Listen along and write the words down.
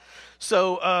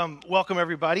Welcome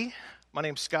everybody. My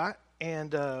name's Scott,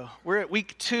 and we're at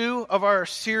week 2 of our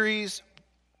series,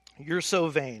 You're So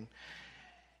Vain.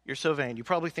 You're so vain. You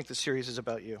probably think the series is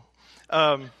about you.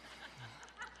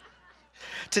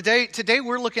 Today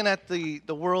we're looking at the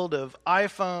world of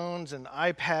iPhones and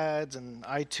iPads and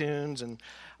iTunes, and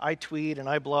I tweet and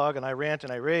I blog and I rant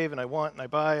and I rave and I want and I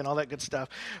buy and all that good stuff.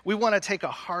 We want to take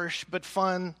a harsh but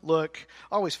fun look,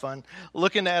 always fun,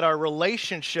 looking at our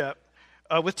relationship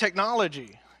with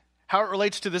technology, how it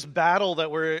relates to this battle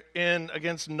that we're in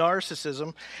against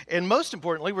narcissism, and most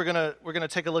importantly, we're gonna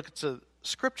take a look at the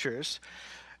scriptures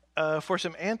for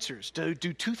some answers. Do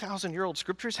 2,000-year-old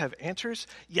scriptures have answers?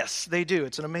 Yes, they do.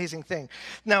 It's an amazing thing.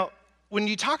 Now, when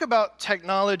you talk about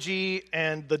technology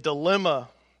and the dilemma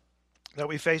that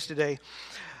we face today,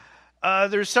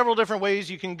 there's several different ways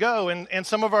you can go, and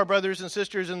some of our brothers and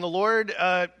sisters in the Lord,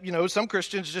 some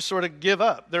Christians just sort of give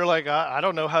up. They're like, I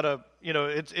don't know how to.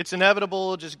 It's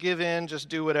inevitable, just give in, just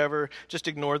do whatever, just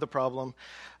ignore the problem,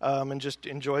 and just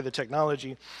enjoy the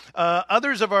technology.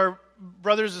 Others of our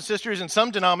brothers and sisters in some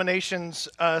denominations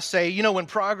say, when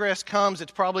progress comes,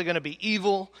 it's probably going to be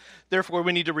evil, therefore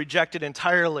we need to reject it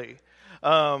entirely.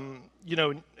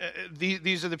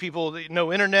 These are the people that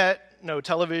no internet, no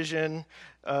television,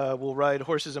 we'll ride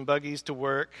horses and buggies to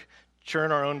work,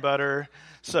 churn our own butter,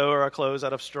 sew our clothes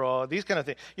out of straw, these kind of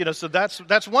things. So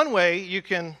that's one way you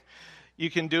can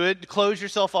do it. Close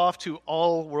yourself off to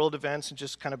all world events and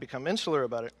just kind of become insular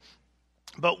about it.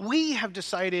 But we have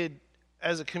decided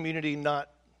as a community not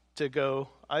to go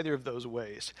either of those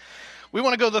ways. We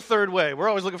want to go the third way. We're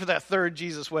always looking for that third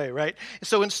Jesus way, right?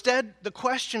 So instead, the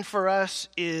question for us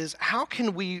is, how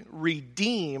can we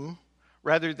redeem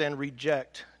rather than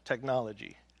reject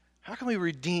technology? How can we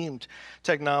redeem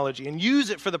technology and use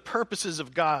it for the purposes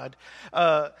of God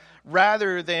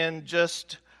rather than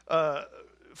just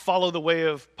follow the way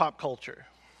of pop culture?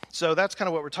 So that's kind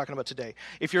of what we're talking about today.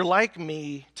 If you're like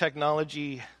me,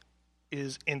 technology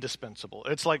is indispensable.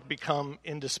 It's like become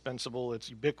indispensable. It's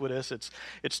ubiquitous. It's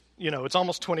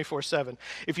almost 24/7.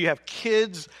 If you have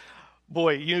kids,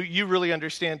 boy, you really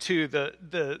understand too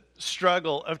the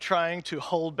struggle of trying to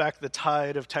hold back the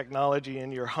tide of technology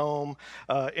in your home,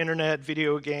 internet,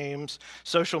 video games,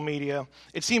 social media.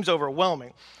 It seems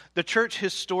overwhelming. The church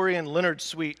historian Leonard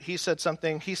Sweet, he said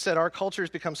something. He said, our culture has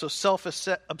become so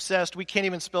self-obsessed, we can't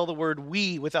even spell the word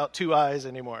we without 2 I's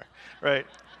anymore, right?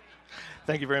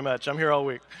 Thank you very much. I'm here all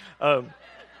week. I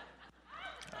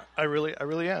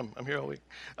really am. I'm here all week.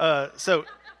 But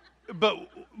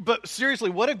seriously,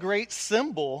 what a great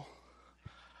symbol,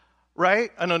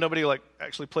 right? I know nobody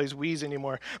actually plays Wii's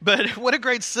anymore, but what a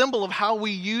great symbol of how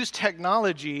we use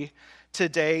technology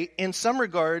today in some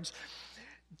regards,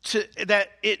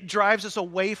 that it drives us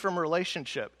away from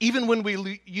relationship, even when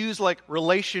we use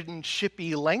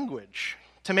relationship-y language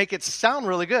to make it sound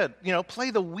really good.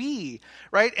 Play the Wii,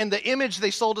 right? And the image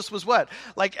they sold us was what?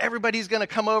 Like everybody's going to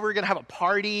come over, going to have a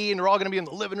party, and we're all going to be in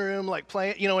the living room,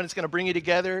 playing, and it's going to bring you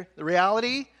together. The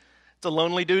reality, it's a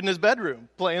lonely dude in his bedroom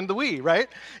playing the Wii, right?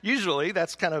 Usually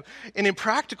that's kind of, and in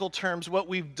practical terms, what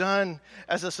we've done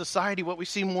as a society, what we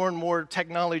see more and more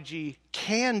technology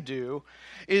can do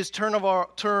is turn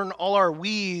all our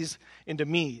we's into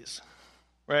me's.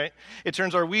 Right? It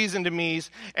turns our we's into me's,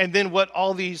 and then what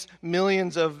all these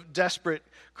millions of desperate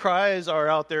cries are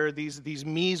out there, these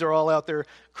me's are all out there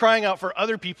crying out for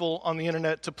other people on the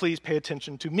internet to please pay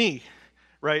attention to me,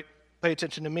 right? Pay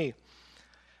attention to me.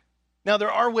 Now,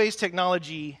 there are ways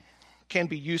technology can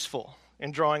be useful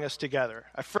in drawing us together.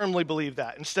 I firmly believe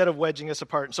that, instead of wedging us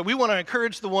apart. And so we want to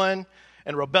encourage the one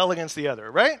and rebel against the other,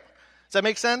 right? Does that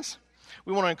make sense?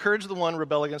 We want to encourage the one,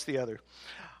 rebel against the other.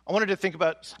 I wanted to think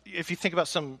about, if you think about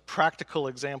some practical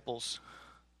examples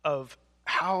of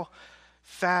how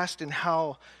fast and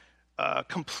how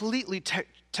completely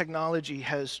technology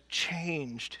has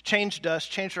changed us,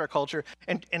 changed our culture,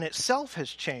 and itself has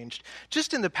changed.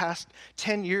 Just in the past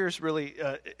 10 years, really,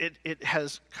 it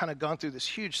has kind of gone through this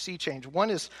huge sea change. One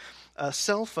is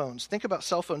cell phones. Think about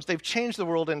cell phones. They've changed the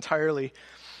world entirely.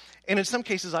 And in some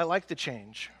cases, I like the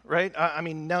change, right? I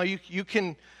mean, now you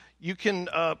can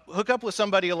hook up with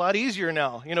somebody a lot easier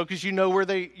now, because you know where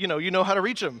they, you know how to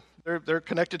reach them. They're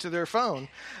connected to their phone.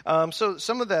 So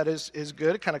some of that is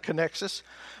good. It kind of connects us.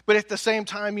 But at the same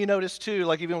time, you notice too,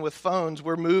 even with phones,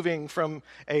 we're moving from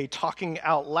a talking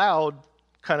out loud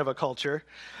kind of a culture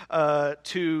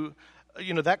to,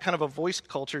 that kind of a voice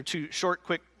culture to short,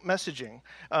 quick messaging.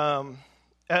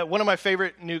 One of my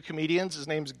favorite new comedians, his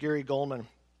name's Gary Goldman.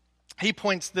 He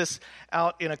points this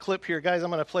out in a clip here. Guys, I'm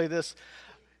going to play this.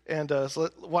 And so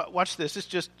watch this. It's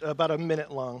just about a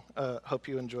minute long. Hope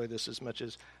you enjoy this as much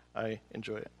as I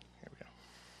enjoy it. Here we go.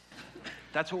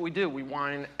 That's what we do. We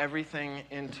wind everything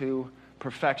into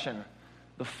perfection.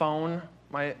 The phone,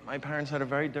 my parents had a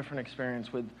very different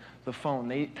experience with the phone.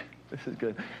 This is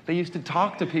good. They used to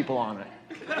talk to people on it.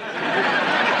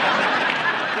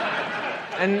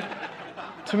 And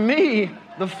to me,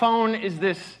 the phone is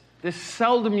this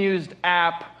seldom used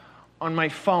app on my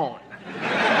phone.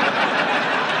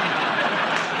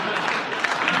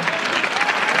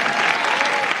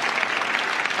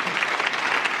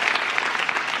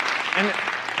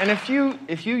 And if you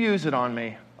use it on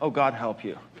me, oh, God help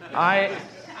you.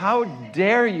 How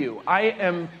dare you? I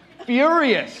am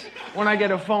furious when I get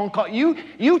a phone call.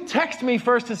 You text me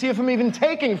first to see if I'm even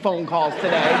taking phone calls today.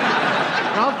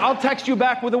 And I'll text you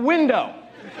back with a window.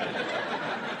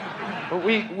 But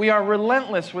we are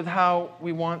relentless with how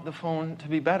we want the phone to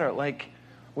be better. Like,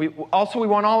 we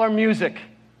want all our music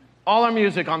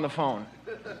on the phone.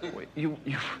 You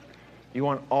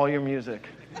want all your music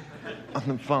on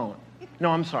the phone. No,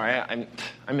 I'm sorry, I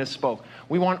misspoke.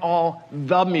 We want all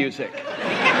the music.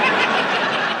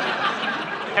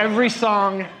 Every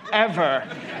song ever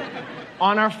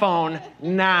on our phone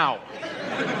now.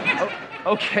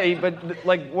 Okay, but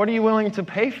like, what are you willing to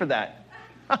pay for that?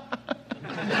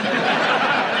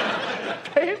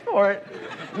 Pay for it?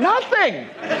 Nothing.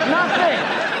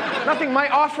 My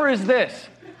offer is this.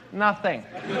 Nothing.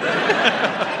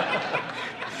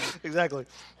 Exactly.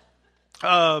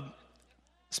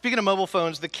 Speaking of mobile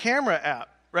phones, the camera app,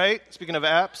 right? Speaking of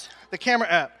apps, the camera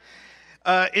app.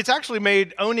 It's actually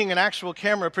made owning an actual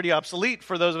camera pretty obsolete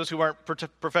for those of us who aren't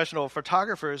professional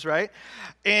photographers, right?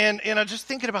 And I'm just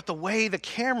thinking about the way the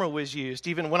camera was used.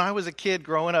 Even when I was a kid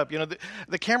growing up,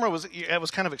 the camera was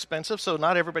kind of expensive, so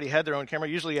not everybody had their own camera.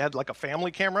 Usually you had like a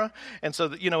family camera, and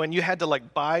so and you had to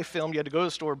like buy film. You had to go to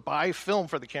the store, buy film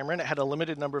for the camera, and it had a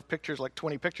limited number of pictures, like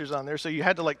 20 pictures on there. So you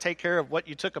had to like take care of what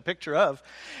you took a picture of,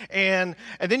 and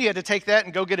then you had to take that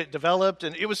and go get it developed,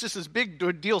 and it was just this big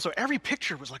deal. So every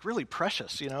picture was like really precious.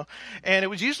 And it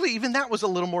was usually, even that was a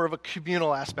little more of a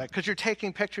communal aspect, because you're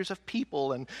taking pictures of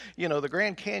people and, the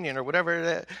Grand Canyon or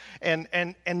whatever.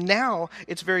 And now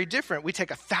it's very different. We take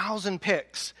 1,000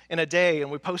 pics in a day and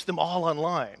we post them all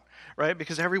online, right?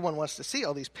 Because everyone wants to see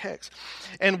all these pics.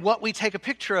 And what we take a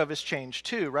picture of has changed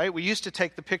too, right? We used to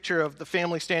take the picture of the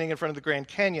family standing in front of the Grand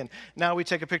Canyon. Now we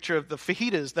take a picture of the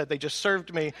fajitas that they just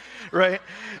served me, right?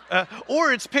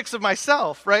 Or it's pics of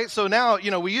myself, right? So now,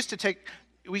 we used to take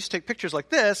pictures like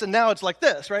this, and now it's like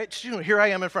this, right? Here I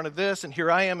am in front of this, and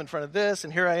here I am in front of this,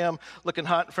 and here I am looking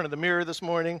hot in front of the mirror this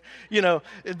morning.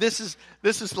 This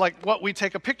is like what we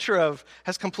take a picture of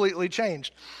has completely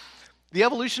changed. The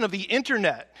evolution of the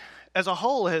internet as a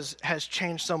whole has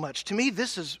changed so much. To me,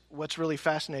 this is what's really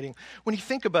fascinating. When you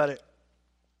think about it,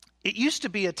 it used to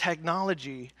be a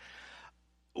technology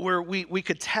where we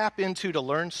could tap into to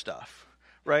learn stuff,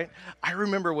 right? I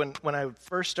remember when I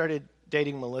first started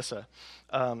dating Melissa.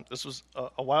 This was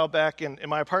a while back in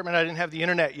my apartment. I didn't have the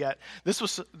internet yet. This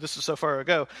is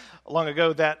so long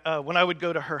ago that when I would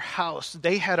go to her house,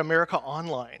 they had America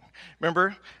Online.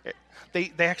 Remember?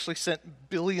 They actually sent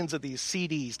billions of these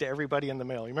CDs to everybody in the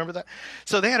mail. You remember that?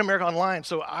 So they had America Online.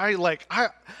 So I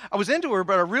was into her,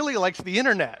 but I really liked the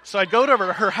internet. So I'd go to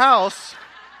her house.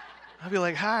 I'd be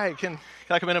like, "Hi, can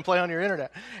I come in and play on your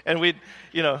internet?" And we'd,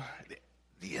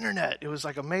 the internet, it was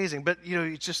like amazing. But,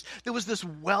 there was this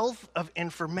wealth of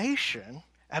information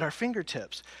at our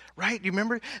fingertips, right? You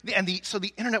remember? So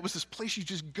the internet was this place you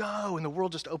just go, and the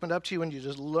world just opened up to you, and you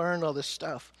just learned all this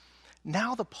stuff.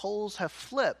 Now the poles have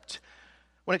flipped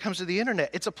when it comes to the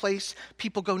internet. It's a place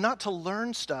people go not to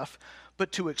learn stuff,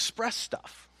 but to express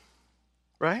stuff,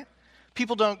 right?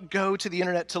 People don't go to the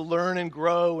internet to learn and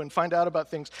grow and find out about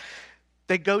things.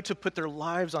 They go to put their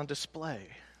lives on display.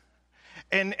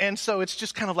 And so it's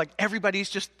just kind of like everybody's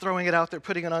just throwing it out there,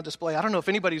 putting it on display. I don't know if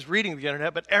anybody's reading the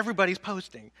internet, but everybody's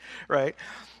posting, right?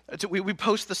 We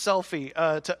post the selfie.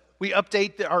 We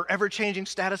update our ever-changing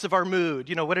status of our mood.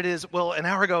 You know what it is? Well, an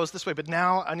hour ago I was this way, but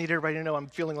now I need everybody to know I'm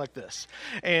feeling like this.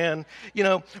 And,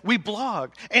 we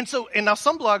blog. And now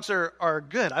some blogs are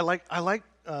good. I like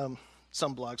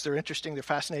some blogs. They're interesting. They're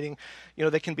fascinating.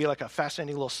 They can be like a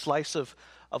fascinating little slice of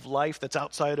life that's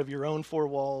outside of your own four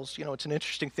walls. It's an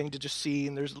interesting thing to just see,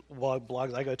 and there's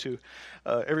blogs I go to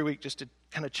every week just to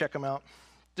kind of check them out.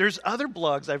 There's other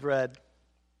blogs I've read.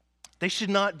 They should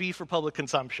not be for public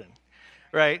consumption,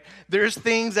 right? There's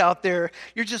things out there,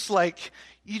 you're just like,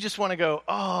 you just want to go,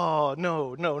 oh,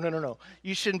 no.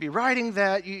 You shouldn't be writing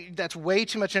that. That's way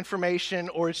too much information,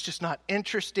 or it's just not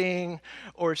interesting,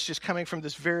 or it's just coming from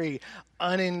this very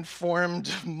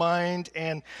uninformed mind.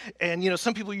 And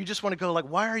some people, you just want to go like,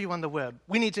 why are you on the web?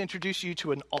 We need to introduce you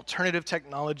to an alternative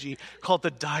technology called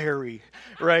the diary,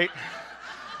 right?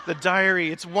 The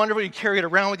diary, it's wonderful. You carry it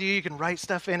around with you. You can write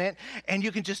stuff in it, and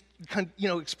you can just,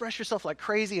 express yourself like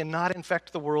crazy and not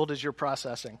infect the world as you're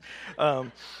processing.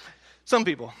 Some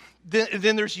people.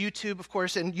 Then there's YouTube, of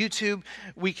course. And YouTube,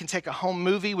 we can take a home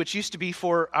movie, which used to be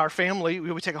for our family.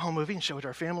 We would take a home movie and show it to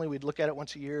our family. We'd look at it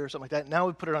once a year or something like that. Now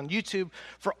we put it on YouTube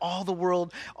for all the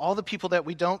world, all the people that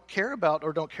we don't care about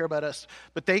or don't care about us,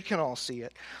 but they can all see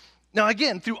it. Now,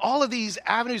 again, through all of these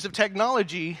avenues of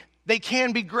technology, they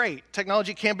can be great.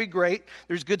 Technology can be great.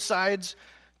 There's good sides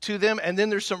to them, and then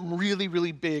there's some really,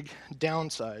 really big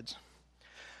downsides.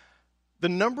 The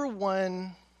number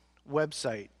one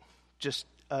website just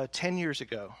 10 years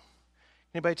ago,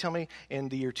 anybody tell me in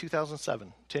the year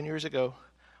 2007, 10 years ago,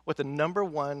 what the number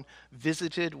one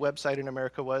visited website in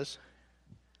America was?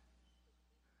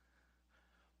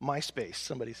 MySpace,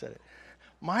 somebody said it.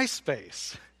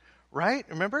 MySpace, right?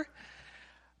 Remember?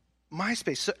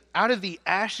 MySpace. So out of the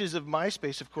ashes of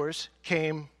MySpace, of course,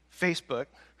 came Facebook,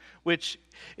 which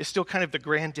is still kind of the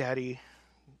granddaddy,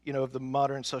 of the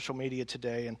modern social media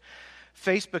today. And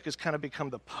Facebook has kind of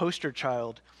become the poster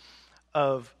child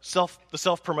of the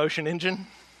self-promotion engine,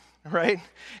 right?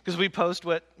 Because we post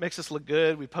what makes us look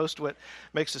good. We post what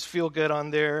makes us feel good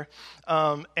on there.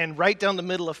 And right down the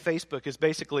middle of Facebook is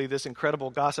basically this incredible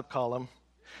gossip column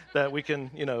that we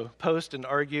can, post and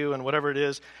argue and whatever it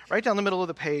is. Right down the middle of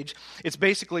the page, it's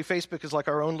basically Facebook is like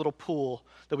our own little pool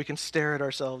that we can stare at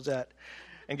ourselves at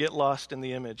and get lost in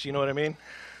the image. You know what I mean?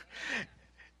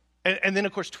 And then,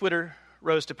 of course, Twitter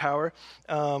rose to power,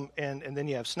 and then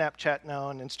you have Snapchat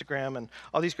now and Instagram and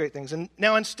all these great things. And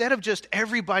now instead of just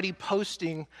everybody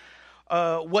posting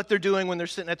what they're doing when they're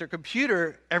sitting at their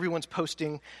computer, everyone's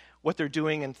posting what they're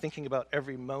doing and thinking about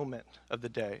every moment of the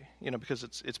day, because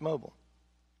it's mobile.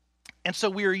 And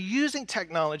so we are using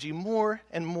technology more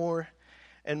and more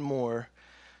and more.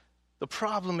 The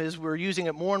problem is we're using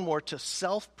it more and more to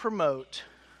self-promote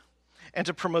and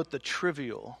to promote the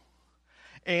trivial.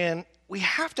 And we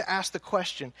have to ask the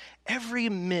question, every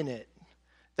minute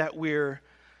that we're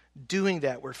doing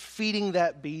that, we're feeding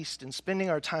that beast and spending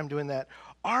our time doing that,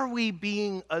 are we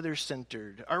being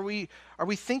other-centered? Are we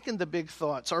thinking the big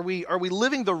thoughts? Are we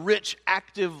living the rich,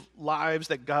 active lives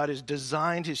that God has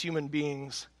designed his human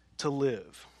beings to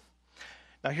live?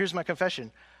 Now, here's my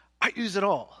confession. I use it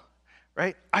all,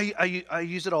 right? I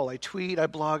use it all. I tweet, I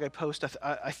blog, I post,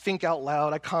 I think out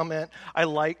loud, I comment, I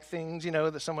like things,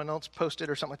 that someone else posted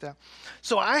or something like that.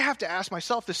 So I have to ask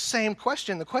myself the same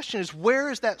question. The question is,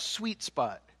 where is that sweet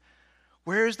spot?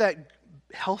 Where is that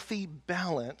healthy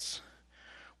balance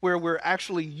where we're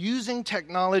actually using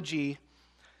technology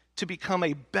to become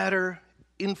a better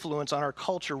influence on our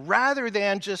culture rather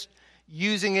than just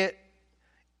using it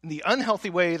in the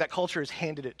unhealthy way that culture has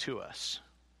handed it to us?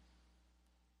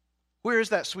 Where is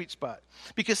that sweet spot?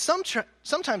 Because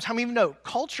sometimes, how many of you know,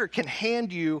 culture can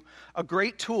hand you a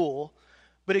great tool,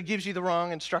 but it gives you the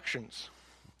wrong instructions.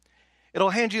 It'll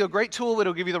hand you a great tool, but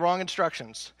it'll give you the wrong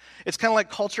instructions. It's kind of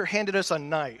like culture handed us a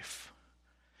knife.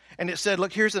 And it said,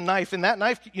 look, here's a knife. And that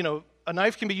knife, a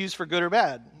knife can be used for good or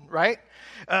bad, right?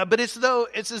 But it's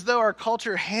as though our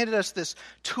culture handed us this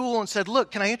tool and said, look,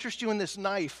 can I interest you in this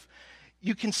knife?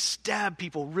 You can stab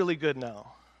people really good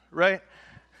now, right?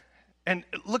 And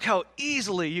look how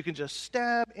easily you can just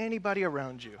stab anybody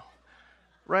around you,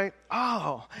 right?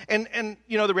 Oh, and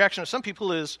the reaction of some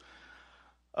people is,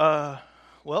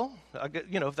 well,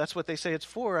 if that's what they say it's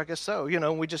for, I guess so.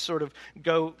 We just sort of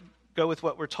go with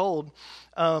what we're told.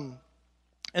 And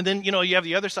then, you have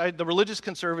the other side. The religious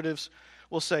conservatives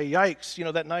will say,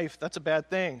 yikes, that knife, that's a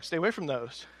bad thing. Stay away from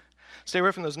those. Stay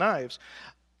away from those knives.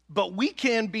 But we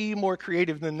can be more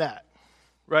creative than that,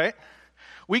 right?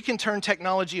 We can turn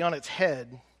technology on its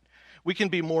head. We can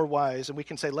be more wise, and we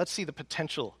can say, let's see the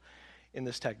potential in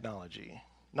this technology.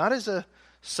 Not as a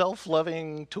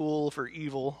self-loving tool for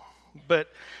evil, but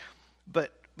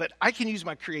I can use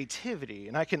my creativity,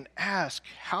 and I can ask,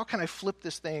 how can I flip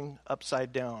this thing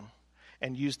upside down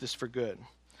and use this for good?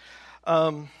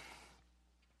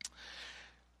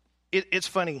 It's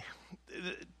funny.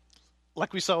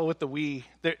 Like we saw with the Wii,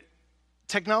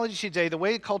 technology today, the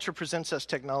way culture presents us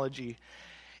technology,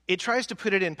 it tries to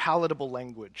put it in palatable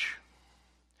language.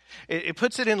 It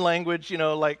puts it in language,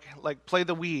 like play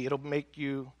the Wii. It'll make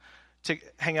you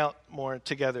hang out more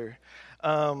together.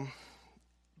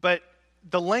 But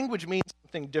the language means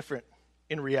something different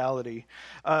in reality.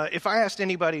 If I asked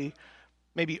anybody,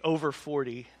 maybe over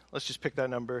 40, let's just pick that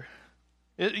number.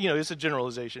 It's a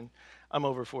generalization. I'm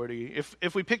over 40.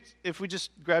 If we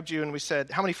just grabbed you and we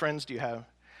said, how many friends do you have?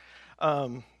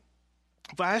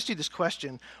 if I asked you this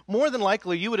question, more than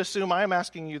likely you would assume I am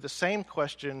asking you the same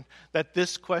question that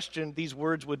these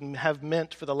words would have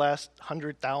meant for the last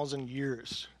 100,000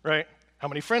 years, right? How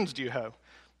many friends do you have?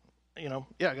 Yeah,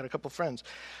 I got a couple friends.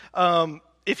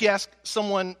 If you ask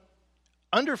someone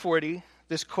under 40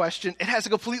 this question, it has a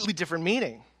completely different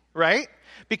meaning, right?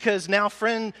 Because now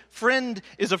friend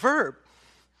is a verb,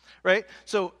 right?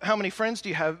 So how many friends do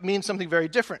you have means something very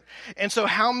different. And so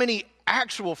how many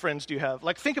actual friends do you have?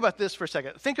 Like, think about this for a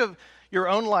second. Think of your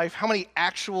own life. How many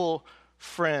actual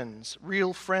friends,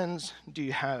 real friends do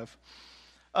you have?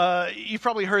 You've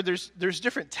probably heard there's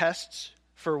different tests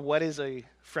for what is a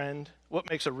friend, what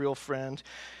makes a real friend.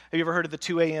 Have you ever heard of the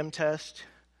 2 a.m. test?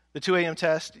 The 2 a.m.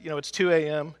 test, it's 2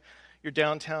 a.m., you're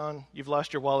downtown, you've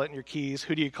lost your wallet and your keys.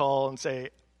 Who do you call and say,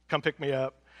 come pick me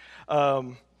up?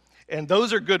 And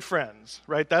those are good friends,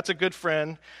 right? That's a good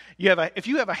friend. If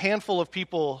you have a handful of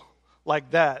people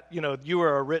like that, you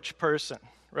are a rich person,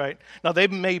 right? Now, they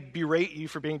may berate you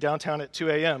for being downtown at 2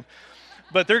 a.m.,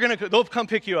 but they'll come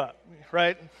pick you up,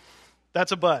 right?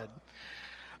 That's a bud.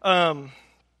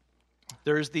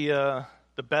 There's the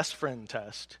best friend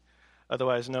test,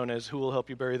 otherwise known as who will help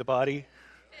you bury the body,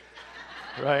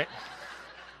 right?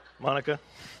 Monica.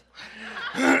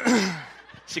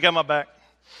 She got my back.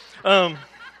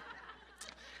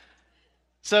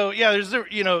 So yeah, there's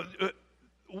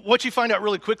what you find out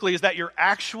really quickly is that your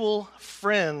actual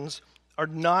friends are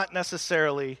not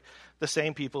necessarily the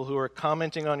same people who are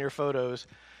commenting on your photos,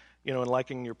 and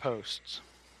liking your posts.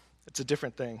 It's a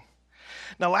different thing.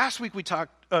 Now, last week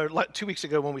 2 weeks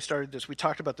ago when we started this, we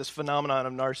talked about this phenomenon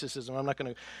of narcissism. I'm not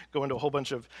going to go into a whole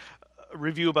bunch of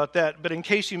review about that, but in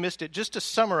case you missed it, just to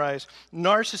summarize,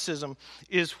 narcissism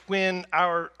is when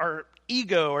our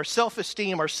ego, our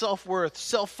self-esteem, our self-worth,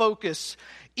 self-focus,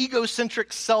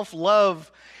 egocentric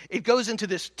self-love, it goes into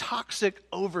this toxic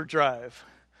overdrive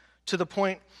to the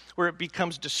point where it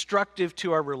becomes destructive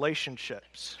to our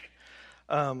relationships,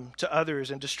 to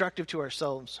others, and destructive to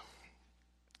ourselves.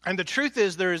 And the truth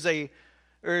is there's a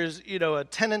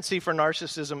tendency for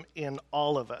narcissism in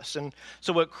all of us. And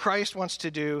so what Christ wants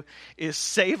to do is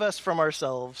save us from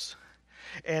ourselves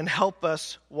and help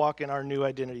us walk in our new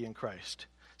identity in Christ.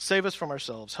 Save us from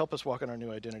ourselves, help us walk in our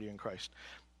new identity in Christ.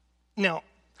 Now,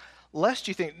 lest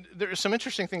you think, there are some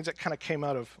interesting things that kind of came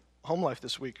out of home life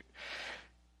this week.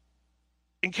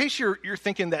 In case you're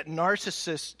thinking that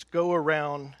narcissists go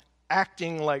around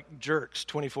acting like jerks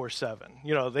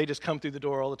 24/7. They just come through the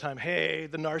door all the time. Hey,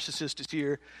 the narcissist is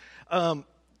here.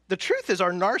 The truth is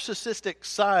our narcissistic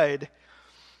side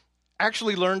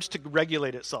actually learns to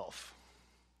regulate itself,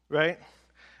 right?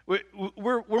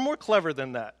 We're more clever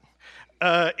than that.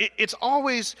 It's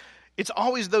always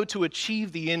though to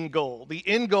achieve the end goal. The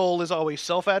end goal is always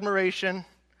self-admiration,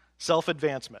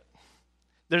 self-advancement.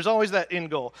 There's always that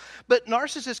end goal. But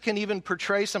narcissists can even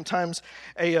portray sometimes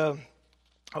a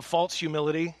false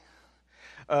humility,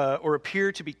 or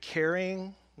appear to be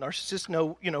caring. Narcissists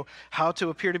know how to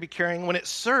appear to be caring when it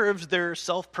serves their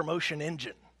self-promotion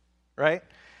engine, right?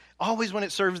 Always when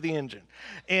it serves the engine.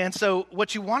 And so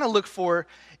what you want to look for,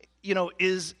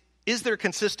 is their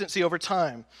consistency over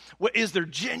time? What is their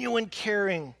genuine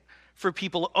caring for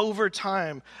people over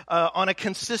time on a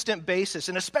consistent basis,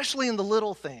 and especially in the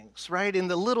little things, right? In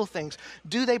the little things,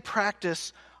 do they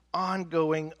practice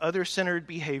ongoing other-centered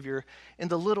behavior in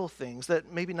the little things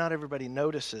that maybe not everybody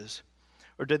notices?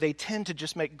 Or do they tend to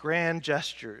just make grand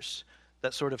gestures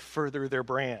that sort of further their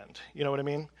brand? You know what I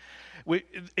mean?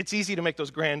 It's easy to make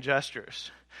those grand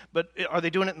gestures, but are they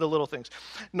doing it in the little things?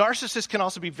 Narcissists can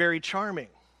also be very charming,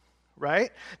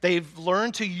 right? They've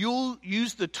learned to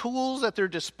use the tools at their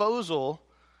disposal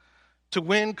to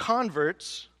win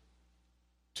converts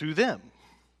to them,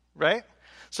 right?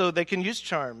 So they can use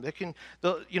charm. They can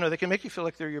make you feel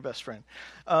like they're your best friend.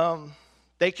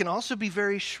 They can also be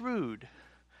very shrewd,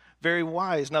 very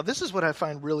wise. Now, this is what I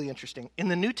find really interesting. In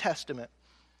the New Testament,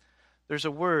 there's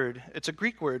a word. It's a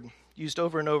Greek word used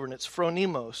over and over, and it's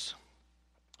phronimos.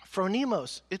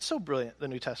 Phronimos. It's so brilliant. The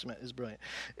New Testament is brilliant.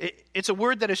 It's a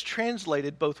word that is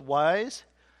translated both wise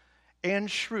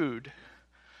and shrewd,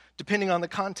 depending on the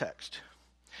context.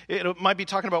 It might be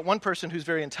talking about one person who's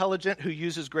very intelligent, who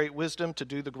uses great wisdom to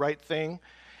do the right thing.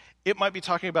 It might be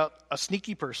talking about a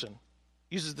sneaky person,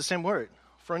 uses the same word,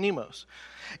 phronimos.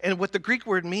 And what the Greek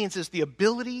word means is the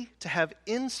ability to have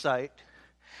insight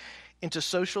into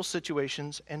social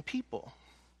situations and people.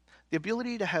 The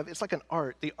ability to have, it's like an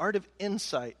art, the art of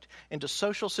insight into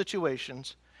social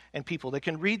situations and people. They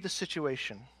can read the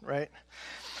situation, right?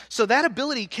 So that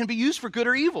ability can be used for good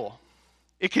or evil.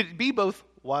 It could be both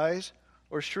wise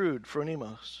or shrewd,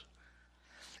 phronimos.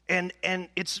 And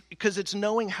it's because it's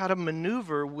knowing how to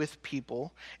maneuver with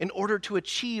people in order to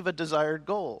achieve a desired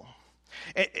goal.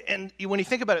 And when you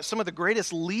think about it, some of the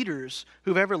greatest leaders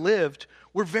who've ever lived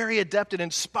were very adept at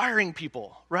inspiring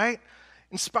people, right?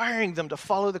 Inspiring them to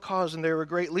follow the cause, and they were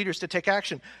great leaders to take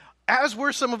action, as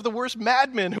were some of the worst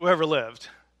madmen who ever lived.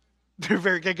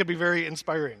 They could be very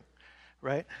inspiring,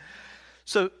 right?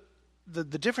 So the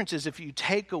difference is if you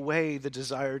take away the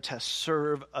desire to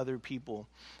serve other people,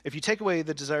 if you take away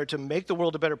the desire to make the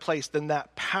world a better place, then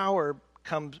that power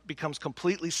becomes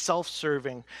completely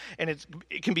self-serving, and it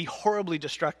can be horribly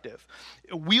destructive.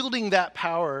 Wielding that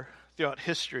power throughout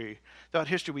history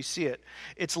we see it.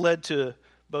 It's led to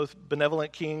both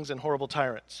benevolent kings and horrible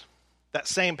tyrants. That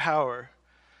same power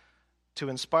to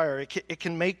inspire, it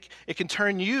can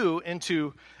turn you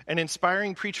into an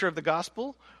inspiring preacher of the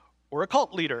gospel or a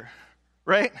cult leader,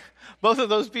 right? Both of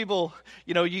those people,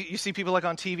 you see people like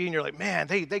on TV and you're like, man,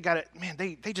 they got it. Man,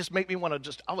 they just make me want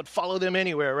to I would follow them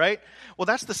anywhere, right? Well,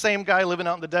 that's the same guy living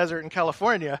out in the desert in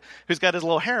California who's got his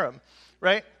little harem,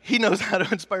 right? He knows how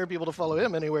to inspire people to follow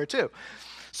him anywhere too.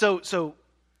 So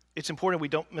it's important we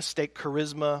don't mistake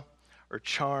charisma or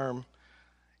charm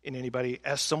in anybody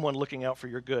as someone looking out for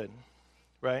your good,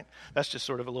 right? That's just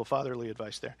sort of a little fatherly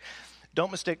advice there. Don't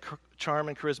mistake charm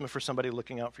and charisma for somebody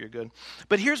looking out for your good.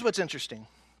 But here's what's interesting.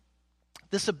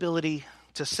 This ability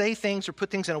to say things or put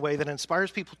things in a way that inspires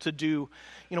people to do,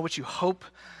 what you hope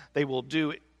they will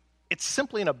do, it's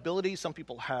simply an ability some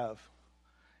people have.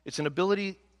 It's an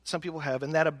ability some people have,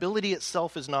 and that ability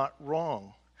itself is not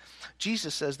wrong.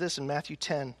 Jesus says this in Matthew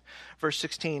 10, verse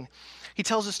 16. He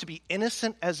tells us to be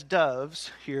innocent as doves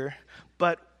here,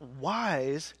 but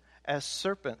wise as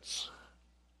serpents.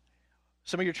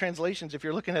 Some of your translations, if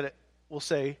you're looking at it, will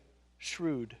say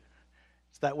shrewd.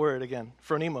 It's that word again,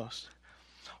 phronimos.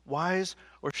 Wise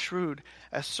or shrewd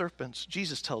as serpents.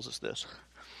 Jesus tells us this.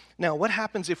 Now, what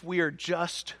happens if we are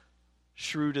just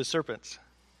shrewd as serpents?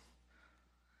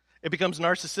 It becomes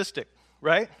narcissistic,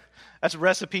 right? That's a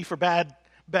recipe for bad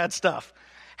stuff.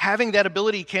 Having that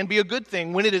ability can be a good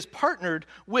thing when it is partnered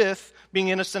with being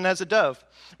innocent as a dove.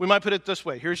 We might put it this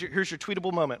way. Here's your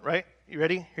tweetable moment, right? You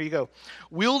ready? Here you go.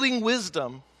 Wielding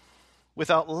wisdom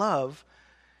without love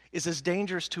is as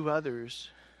dangerous to others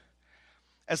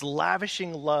as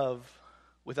lavishing love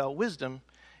without wisdom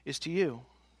is to you.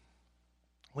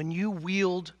 When you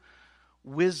wield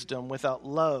wisdom without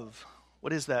love,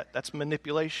 what is that? That's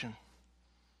manipulation.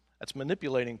 That's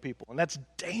manipulating people, and that's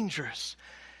dangerous.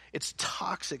 It's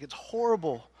toxic. It's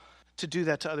horrible to do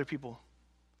that to other people.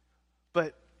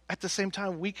 But at the same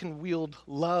time, we can wield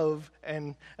love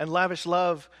and lavish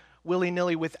love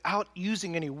willy-nilly without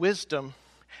using any wisdom.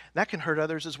 That can hurt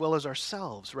others as well as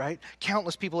ourselves, right?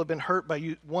 Countless people have been hurt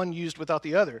by one used without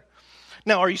the other.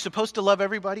 Now, are you supposed to love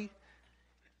everybody?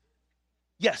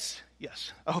 Yes.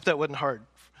 I hope that wasn't hard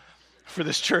for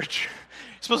this church.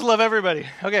 You're supposed to love everybody.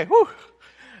 Okay, whew.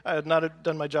 I would not have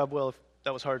done my job well if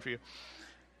that was hard for you.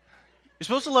 You're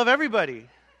supposed to love everybody.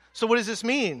 So what does this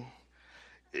mean?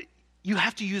 You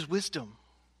have to use wisdom.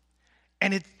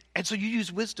 And so you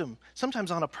use wisdom, sometimes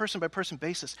on a person-by-person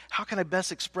basis. How can I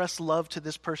best express love to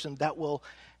this person that will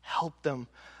help them,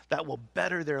 that will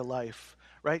better their life,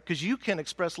 right? Because you can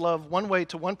express love one way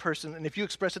to one person, and if you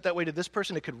express it that way to this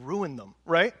person, it could ruin them,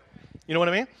 right? You know what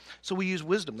I mean? So we use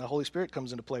wisdom. The Holy Spirit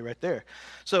comes into play right there.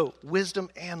 So wisdom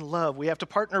and love. We have to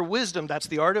partner wisdom. That's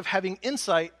the art of having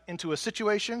insight into a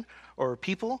situation or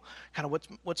people, kind of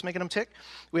what's making them tick.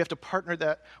 We have to partner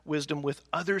that wisdom with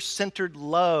other-centered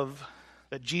love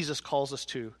that Jesus calls us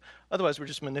to. Otherwise, we're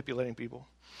just manipulating people.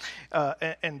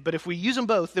 But if we use them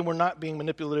both, then we're not being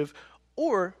manipulative,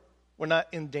 or we're not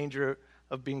in danger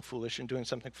of being foolish and doing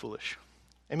something foolish.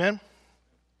 Amen?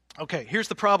 Okay, here's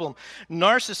the problem.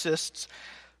 Narcissists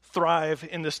thrive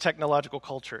in this technological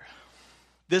culture.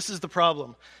 This is the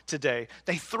problem today.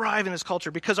 They thrive in this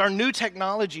culture because our new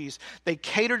technologies, they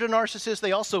cater to narcissists.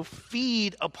 They also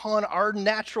feed upon our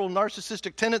natural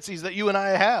narcissistic tendencies that you and I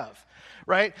have,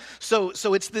 right? So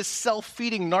it's this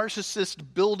self-feeding narcissist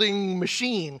building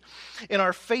machine. In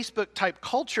our Facebook-type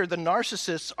culture, the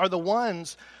narcissists are the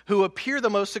ones who appear the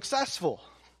most successful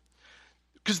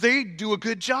because they do a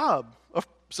good job of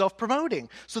self-promoting.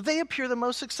 So they appear the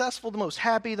most successful, the most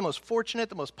happy, the most fortunate,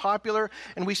 the most popular,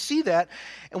 and we see that.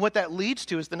 And what that leads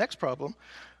to is the next problem,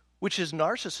 which is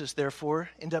narcissists, therefore,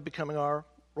 end up becoming our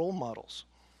role models.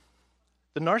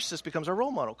 The narcissist becomes our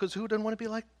role model, because who doesn't want to be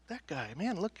like that guy?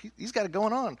 Man, look, he's got it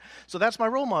going on. So that's my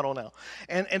role model now.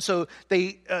 And so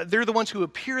they're the ones who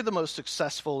appear the most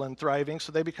successful and thriving,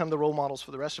 so they become the role models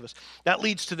for the rest of us. That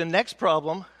leads to the next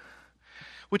problem,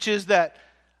 which is that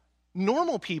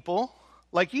normal people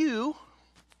like you,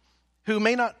 who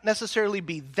may not necessarily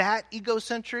be that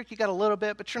egocentric, you got a little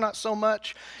bit, but you're not so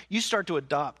much, you start to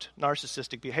adopt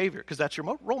narcissistic behavior because that's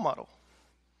your role model.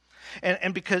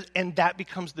 And that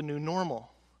becomes the new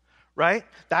normal, right?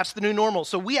 That's the new normal.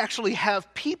 So we actually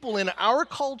have people in our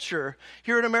culture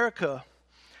here in America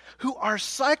who are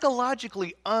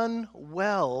psychologically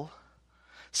unwell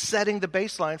setting the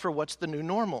baseline for what's the new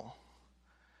normal.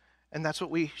 And that's what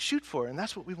we shoot for, and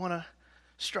that's what we want to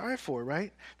strive for,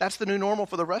 right? That's the new normal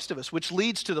for the rest of us, which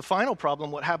leads to the final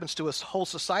problem. What happens to us whole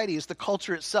society is the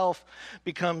culture itself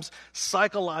becomes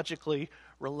psychologically,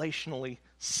 relationally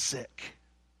sick.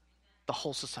 The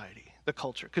whole society, the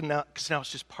culture, because now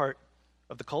it's just part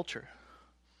of the culture.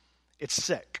 It's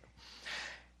sick.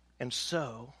 And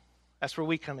so, that's where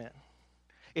we come in.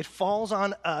 It falls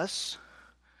on us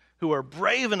who are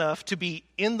brave enough to be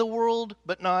in the world,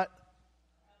 but not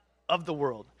of the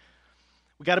world.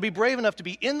 We got to be brave enough to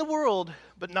be in the world,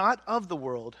 but not of the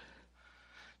world,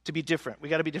 to be different. We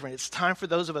got to be different. It's time for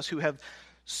those of us who have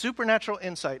supernatural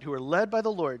insight, who are led by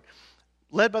the Lord,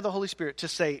 led by the Holy Spirit, to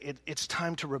say it's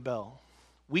time to rebel.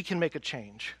 We can make a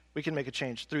change. We can make a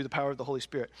change through the power of the Holy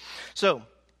Spirit. So,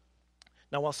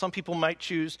 now while some people might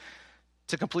choose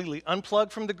to completely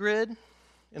unplug from the grid,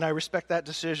 and I respect that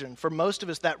decision, for most of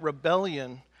us that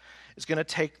rebellion is going to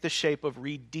take the shape of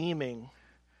redeeming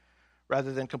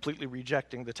rather than completely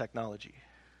rejecting the technology.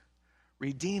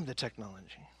 Redeem the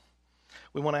technology.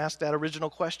 We want to ask that original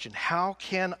question. How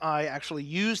can I actually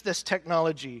use this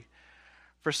technology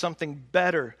for something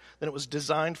better than it was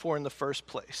designed for in the first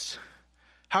place?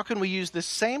 How can we use this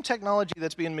same technology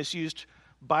that's being misused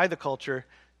by the culture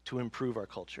to improve our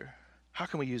culture? How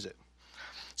can we use it?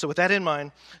 So with that in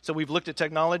mind, so we've looked at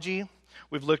technology,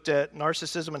 we've looked at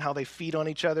narcissism and how they feed on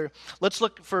each other. Let's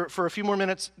look, for a few more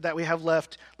minutes that we have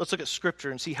left, let's look at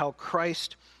Scripture and see how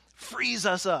Christ frees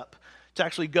us up to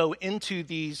actually go into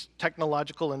these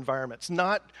technological environments,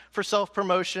 not for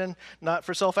self-promotion, not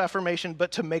for self-affirmation,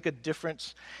 but to make a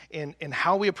difference in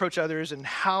how we approach others and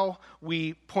how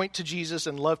we point to Jesus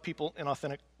and love people in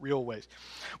authentic, real ways.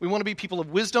 We want to be people of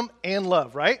wisdom and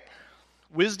love, right?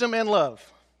 Wisdom and love.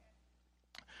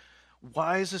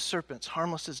 Wise as serpents,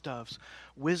 harmless as doves.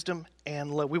 Wisdom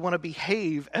and love. We want to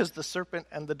behave as the serpent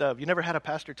and the dove. You never had a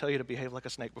pastor tell you to behave like a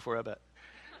snake before, I bet.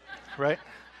 Right?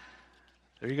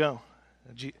 There you go.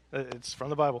 It's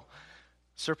from the Bible.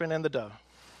 Serpent and the dove.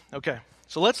 Okay,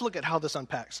 so let's look at how this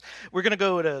unpacks. We're going to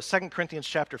go to 2 Corinthians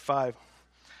chapter 5.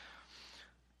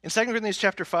 In 2 Corinthians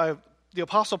chapter 5, the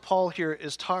Apostle Paul here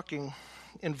is talking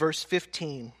in verse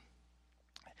 15.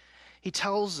 He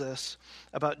tells us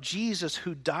about Jesus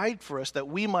who died for us that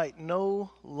we might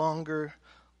no longer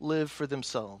live for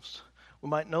themselves. We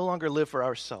might no longer live for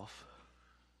ourselves.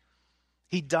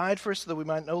 He died for us so that we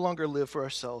might no longer live for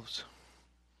ourselves.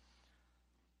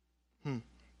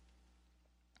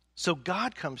 So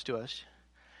God comes to us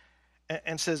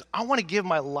and says, I want to give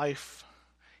my life.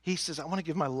 He says, I want to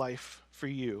give my life for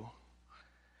you.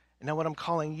 And now what I'm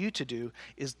calling you to do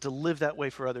is to live that way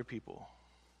for other people.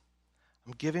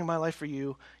 I'm giving my life for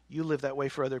you. You live that way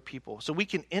for other people. So we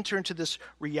can enter into this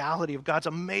reality of God's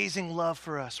amazing love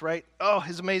for us, right? Oh,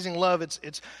 his amazing love.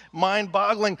 It's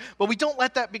mind-boggling. But we don't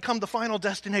let that become the final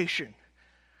destination,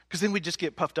 because then we just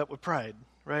get puffed up with pride,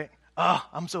 right? Oh,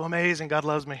 I'm so amazing. God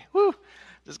loves me. Woo!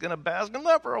 Just going to bask in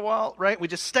that for a while, right? We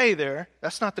just stay there.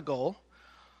 That's not the goal.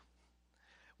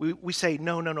 We say,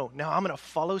 no. Now I'm going to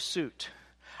follow suit.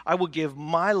 I will give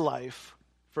my life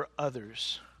for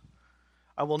others.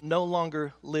 I will no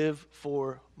longer live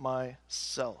for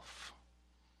myself.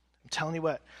 I'm telling you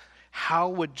what, how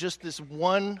would just this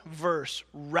one verse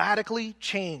radically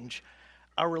change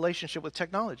our relationship with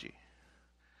technology?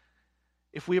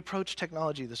 If we approach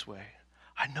technology this way,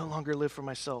 I no longer live for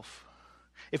myself.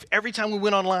 If every time we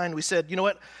went online, we said, you know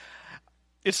what,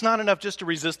 it's not enough just to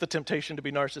resist the temptation to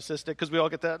be narcissistic, because we all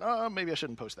get that, oh, maybe I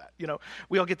shouldn't post that. You know,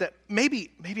 we all get that. Maybe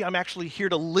I'm actually here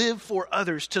to live for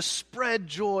others, to spread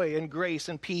joy and grace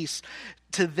and peace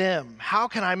to them. How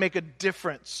can I make a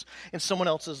difference in someone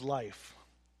else's life,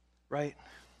 right?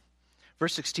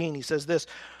 Verse 16, he says this,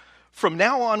 from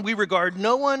now on we regard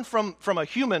no one from a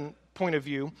human point of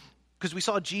view, because we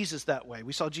saw Jesus that way.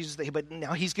 We saw Jesus that way, but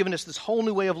now he's given us this whole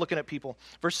new way of looking at people.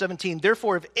 Verse 17,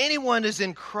 therefore, if anyone is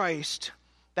in Christ,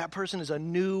 that person is a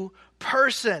new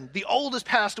person. The old has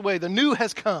passed away, the new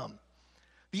has come.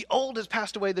 The old has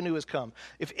passed away, the new has come.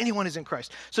 If anyone is in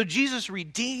Christ. So Jesus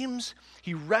redeems,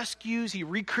 he rescues, he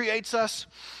recreates us,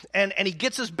 and he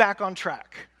gets us back on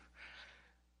track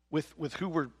with who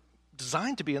we're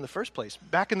designed to be in the first place,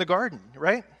 back in the garden,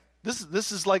 right?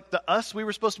 This is like the us we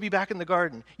were supposed to be back in the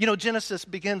garden. You know, Genesis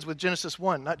begins with Genesis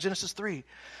 1, not Genesis 3.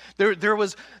 There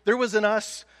was an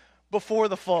us before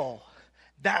the fall.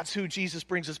 That's who Jesus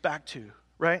brings us back to,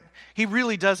 right? He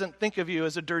really doesn't think of you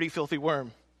as a dirty, filthy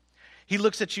worm. He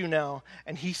looks at you now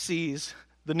and he sees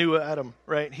the new Adam,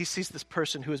 right? He sees this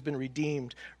person who has been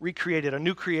redeemed, recreated, a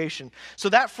new creation. So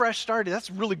that fresh start,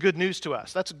 that's really good news to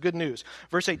us. That's good news.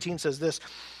 Verse 18 says this: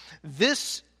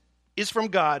 "This is from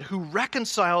God, who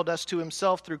reconciled us to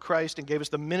himself through Christ and gave us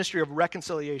the ministry of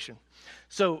reconciliation."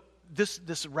 So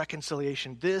this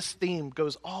reconciliation, this theme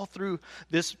goes all through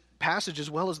this passage as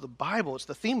well as the Bible. It's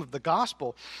the theme of the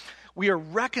gospel. We are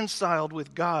reconciled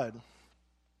with God.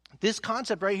 This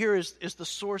concept right here is the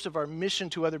source of our mission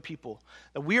to other people,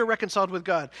 that we are reconciled with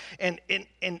God. And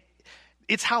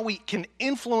it's how we can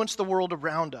influence the world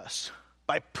around us,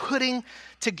 by putting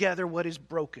together what is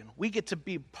broken. We get to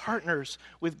be partners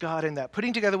with God in that,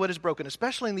 putting together what is broken,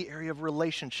 especially in the area of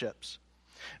relationships.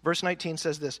 Verse 19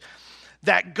 says this: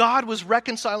 "That God was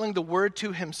reconciling the world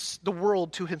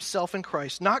to himself in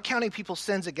Christ, not counting people's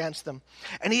sins against them.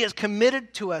 And he has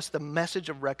committed to us the message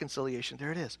of reconciliation."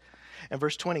 There it is. And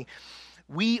verse 20,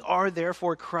 "We are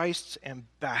therefore Christ's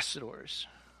ambassadors."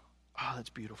 Oh, that's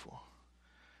beautiful.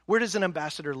 Where does an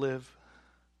ambassador live?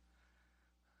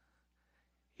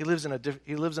 He lives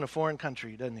in a foreign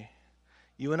country, doesn't he?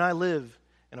 You and I live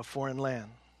in a foreign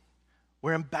land.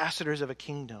 We're ambassadors of a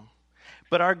kingdom.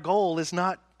 But our goal is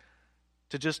not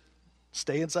to just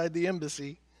stay inside the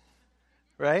embassy,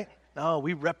 right? No,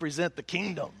 we represent the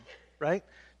kingdom, right?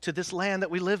 To this land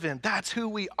that we live in. That's who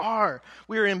we are.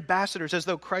 We are ambassadors, as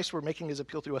though Christ were making his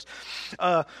appeal through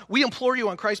us. "We implore you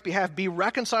on Christ's behalf, be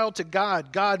reconciled to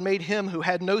God. God made him who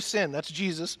had no sin," that's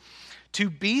Jesus, "to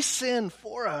be sin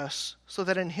for us, so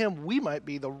that in him we might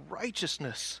be the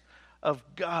righteousness of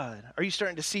God." Are you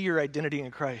starting to see your identity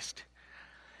in Christ?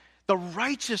 The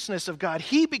righteousness of God.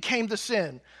 He became the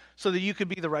sin so that you could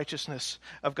be the righteousness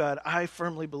of God. I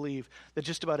firmly believe that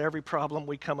just about every problem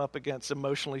we come up against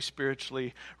emotionally,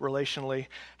 spiritually, relationally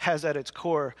has at its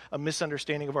core a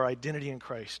misunderstanding of our identity in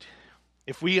Christ.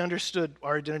 If we understood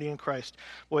our identity in Christ,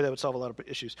 boy, that would solve a lot of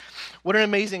issues. What an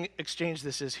amazing exchange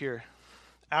this is here.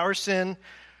 Our sin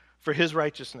for his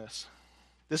righteousness.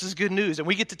 This is good news, and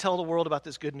we get to tell the world about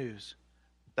this good news.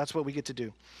 That's what we get to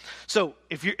do. So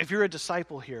if you're a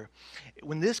disciple here,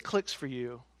 when this clicks for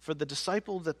you, for the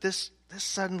disciple that this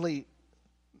suddenly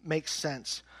makes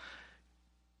sense,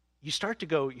 you start to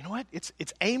go, you know what?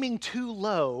 It's aiming too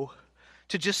low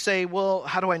to just say, well,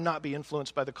 how do I not be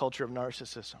influenced by the culture of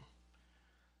narcissism?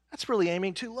 That's really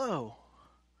aiming too low,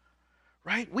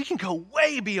 right? We can go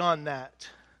way beyond that.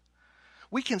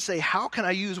 We can say, how can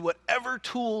I use whatever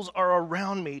tools are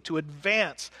around me to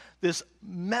advance this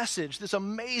message, this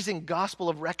amazing gospel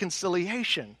of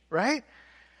reconciliation, right?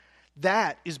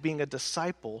 That is being a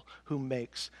disciple who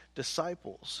makes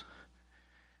disciples,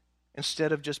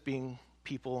 instead of just being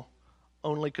people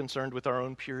only concerned with our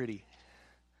own purity.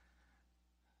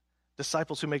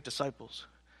 Disciples who make disciples.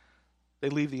 They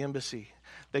leave the embassy.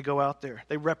 They go out there.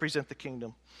 They represent the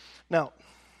kingdom. Now,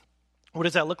 what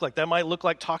does that look like? That might look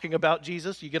like talking about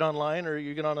Jesus. You get online or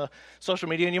you get on a social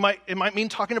media, and it might mean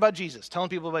talking about Jesus, telling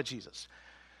people about Jesus.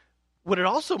 What it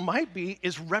also might be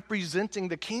is representing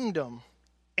the kingdom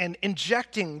and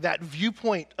injecting that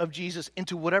viewpoint of Jesus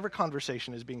into whatever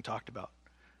conversation is being talked about,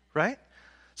 right?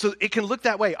 So it can look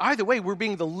that way. Either way, we're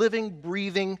being the living,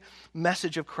 breathing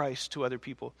message of Christ to other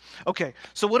people. Okay,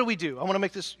 so what do? I want to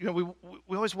make this, we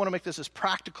always want to make this as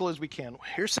practical as we can.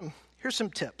 Here's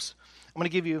some tips. I'm going to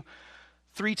give you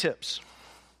 3 tips.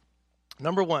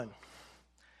 Number 1,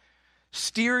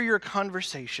 steer your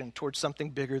conversation towards something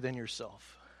bigger than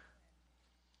yourself.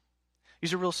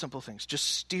 These are real simple things. Just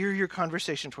steer your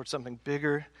conversation towards something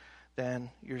bigger than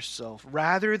yourself,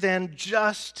 rather than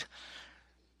just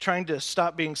trying to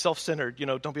stop being self-centered.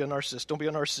 Don't be a narcissist, don't be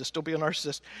a narcissist, don't be a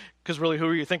narcissist. Because really, who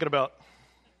are you thinking about?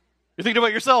 You're thinking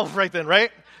about yourself right then,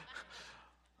 right?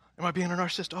 Am I being a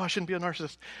narcissist? Oh, I shouldn't be a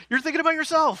narcissist. You're thinking about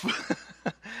yourself.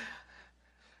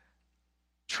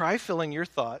 Try filling your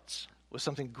thoughts with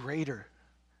something greater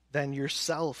than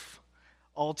yourself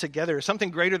altogether, something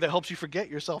greater that helps you forget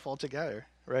yourself altogether,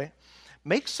 right?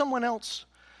 Make someone else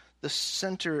the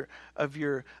center of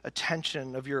your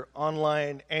attention, of your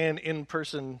online and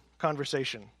in-person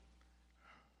conversation,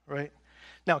 right?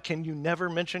 Now, can you never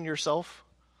mention yourself?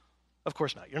 Of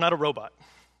course not. You're not a robot,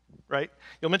 right?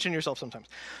 You'll mention yourself sometimes.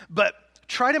 But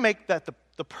try to make that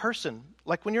the person,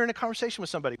 like when you're in a conversation with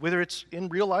somebody, whether it's in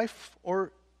real life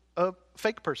or a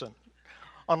fake person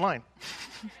online.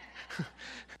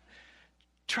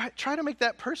 Try to make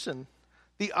that person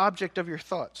the object of your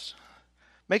thoughts.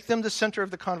 Make them the center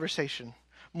of the conversation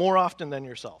more often than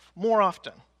yourself. More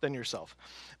often than yourself.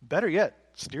 Better yet,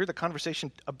 steer the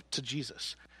conversation up to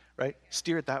Jesus, right?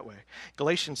 Steer it that way.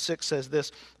 Galatians 6 says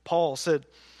this. Paul said,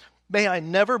 "May I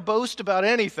never boast about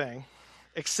anything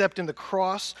except in the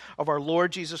cross of our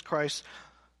Lord Jesus Christ,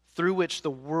 through which the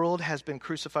world has been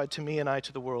crucified to me and I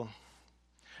to the world.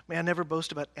 May I never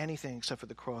boast about anything except for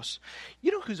the cross."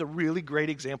 You know who's a really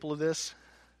great example of this,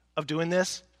 of doing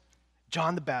this?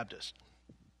 John the Baptist.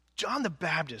 John the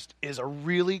Baptist is a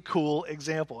really cool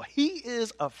example. He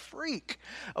is a freak,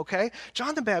 okay?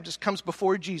 John the Baptist comes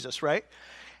before Jesus, right?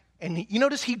 And you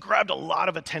notice he grabbed a lot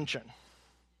of attention.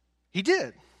 He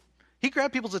did. He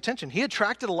grabbed people's attention. He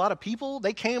attracted a lot of people.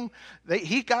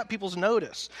 He got people's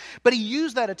notice. But he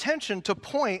used that attention to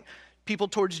point people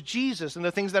towards Jesus and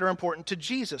the things that are important to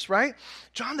Jesus, right?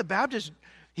 John the Baptist,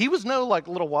 he was no like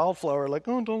little wildflower, like,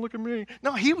 oh, don't look at me.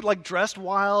 No, he would like dressed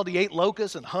wild. He ate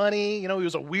locusts and honey. You know, he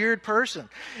was a weird person.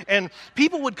 And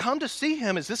people would come to see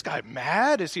him. Is this guy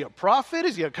mad? Is he a prophet?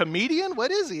 Is he a comedian?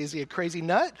 What is he? Is he a crazy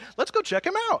nut? Let's go check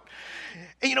him out.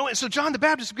 And so John the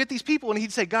Baptist would get these people and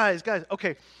he'd say, guys,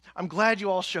 okay, I'm glad you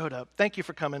all showed up. Thank you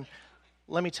for coming.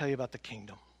 Let me tell you about the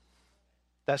kingdom.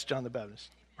 That's John the Baptist,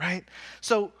 right?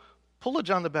 So pull a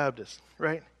John the Baptist,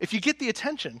 right? If you get the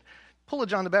attention, pull a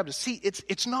John the Baptist. See,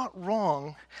 it's not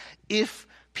wrong if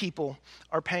people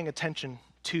are paying attention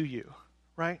to you,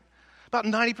 right? About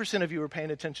 90% of you are paying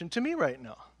attention to me right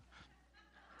now.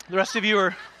 The rest of you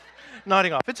are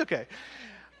nodding off. It's okay.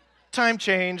 Time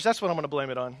change, that's what I'm going to blame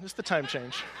it on. It's the time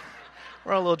change.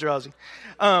 We're all a little drowsy.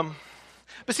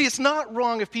 But see, it's not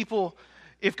wrong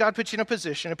if God puts you in a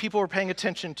position and people are paying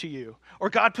attention to you, or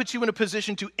God puts you in a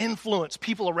position to influence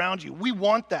people around you. We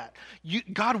want that.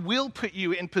 God will put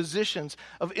you in positions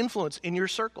of influence in your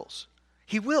circles.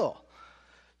 He will.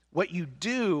 What you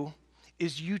do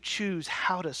is you choose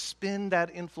how to spend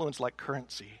that influence like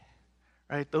currency,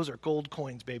 right? Those are gold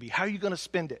coins, baby. How are you going to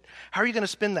spend it? How are you going to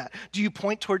spend that? Do you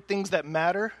point toward things that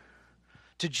matter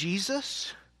to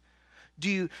Jesus?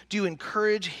 Do you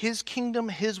encourage his kingdom,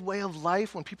 his way of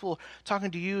life when people are talking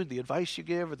to you, the advice you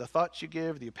give or the thoughts you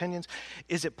give, the opinions?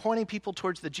 Is it pointing people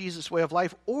towards the Jesus way of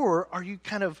life, or are you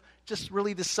kind of just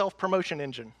really the self-promotion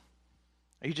engine?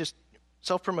 Are you just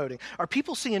self-promoting? Are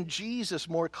people seeing Jesus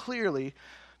more clearly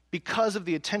because of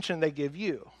the attention they give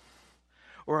you?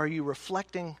 Or are you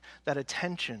reflecting that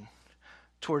attention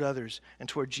toward others and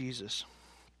toward Jesus?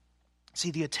 See,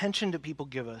 the attention that people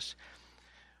give us,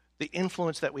 the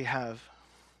influence that we have,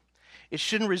 it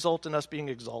shouldn't result in us being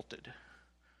exalted.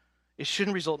 It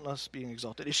shouldn't result in us being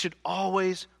exalted. It should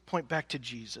always point back to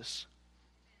Jesus,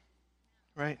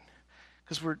 right?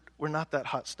 Because we're not that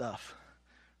hot stuff,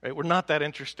 right? We're not that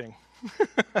interesting,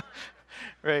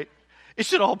 right? It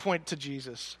should all point to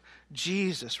Jesus.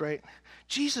 Jesus, right?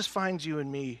 Jesus finds you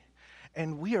and me,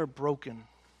 and we are broken.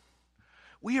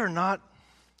 We're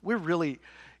really...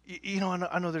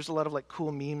 I know there's a lot of like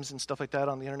cool memes and stuff like that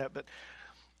on the internet, but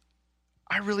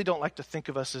I really don't like to think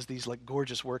of us as these like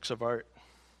gorgeous works of art.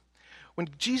 When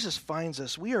Jesus finds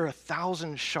us, we are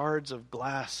 1,000 shards of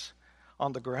glass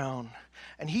on the ground,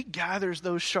 and he gathers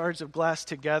those shards of glass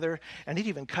together, and he'd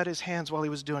even cut his hands while he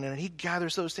was doing it, and he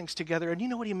gathers those things together, and you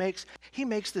know what he makes? He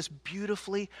makes this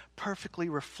beautifully, perfectly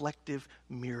reflective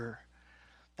mirror.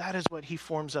 That is what he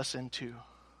forms us into.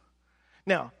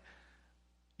 Now,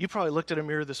 you probably looked at a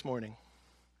mirror this morning.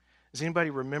 Does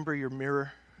anybody remember your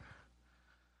mirror?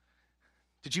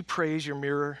 Did you praise your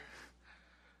mirror?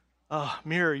 Oh,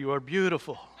 mirror, you are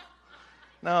beautiful.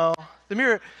 No, the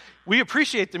mirror, we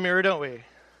appreciate the mirror, don't we?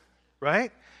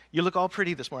 Right? You look all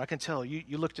pretty this morning. I can tell.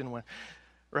 You looked in one,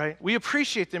 right? We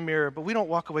appreciate the mirror, but we don't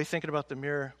walk away thinking about the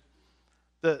mirror.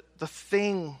 The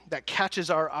thing that catches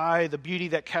our eye, the beauty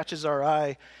that catches our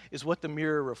eye, is what the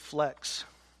mirror reflects.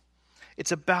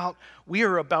 We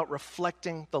are about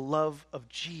reflecting the love of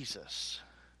Jesus.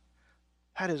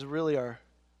 That is really our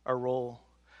role.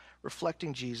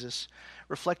 Reflecting Jesus,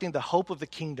 reflecting the hope of the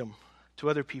kingdom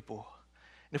to other people.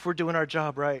 And if we're doing our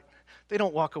job right, they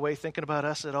don't walk away thinking about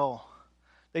us at all.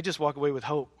 They just walk away with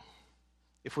hope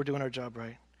if we're doing our job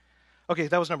right. Okay,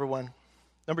 that was number one.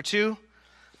 Number two,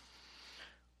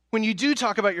 when you do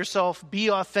talk about yourself,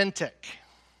 be authentic.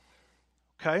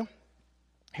 Okay?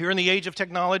 Here in the age of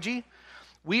technology,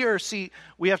 we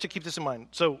have to keep this in mind.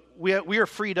 So we are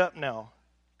freed up now,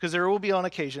 because there will be on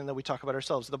occasion that we talk about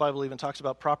ourselves. The Bible even talks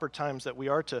about proper times that we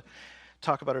are to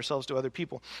talk about ourselves to other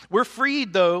people. We're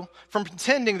freed, though, from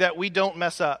pretending that we don't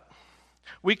mess up.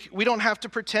 We don't have to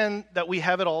pretend that we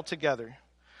have it all together.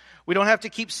 We don't have to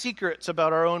keep secrets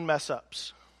about our own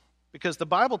mess-ups, because the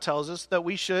Bible tells us that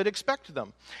we should expect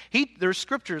them. There's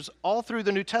scriptures all through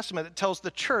the New Testament that tells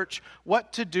the church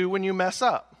what to do when you mess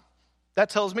up. That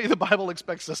tells me the Bible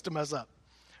expects us to mess up,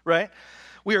 right?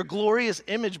 We are glorious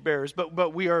image bearers,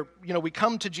 but we are, we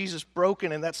come to Jesus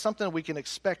broken, and that's something that we can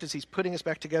expect as he's putting us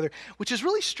back together, which is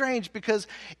really strange because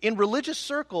in religious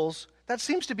circles, that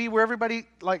seems to be where everybody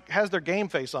has their game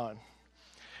face on,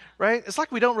 right? It's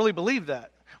like we don't really believe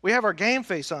that. We have our game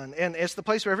face on, and it's the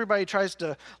place where everybody tries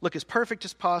to look as perfect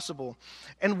as possible.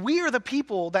 And we are the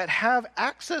people that have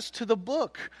access to the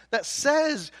book that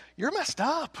says, you're messed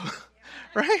up.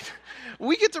 Right?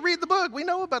 We get to read the book. We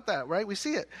know about that, right? We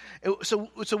see it.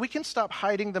 So we can stop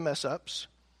hiding the mess ups.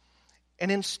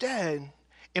 And instead,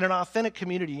 in an authentic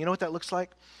community, you know what that looks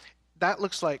like? That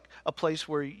looks like a place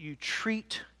where you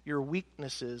treat your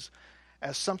weaknesses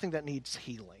as something that needs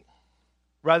healing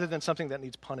rather than something that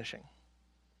needs punishing.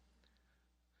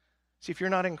 See, if you're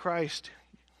not in Christ,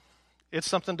 it's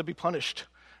something to be punished,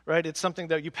 right? It's something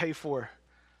that you pay for.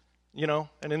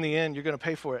 And in the end, you're going to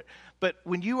pay for it. But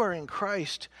when you are in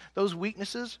Christ, those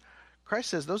weaknesses, Christ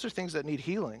says those are things that need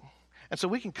healing. And so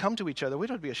we can come to each other. We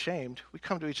don't have to be ashamed. We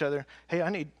come to each other, hey, I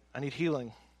need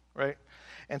healing, right?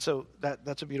 And so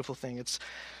that's a beautiful thing.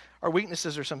 Our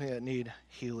weaknesses are something that need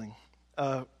healing.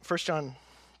 1 John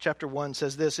chapter 1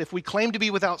 says this, if we claim to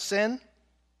be without sin,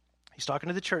 he's talking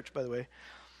to the church, by the way,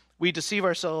 we deceive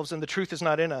ourselves and the truth is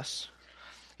not in us.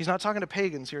 He's not talking to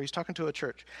pagans here. He's talking to a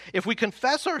church. If we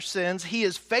confess our sins, he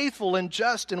is faithful and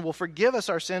just and will forgive us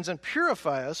our sins and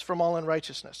purify us from all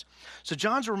unrighteousness. So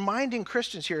John's reminding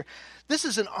Christians here, this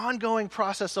is an ongoing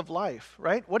process of life,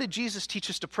 right? What did Jesus teach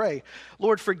us to pray?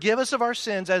 Lord, forgive us of our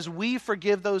sins as we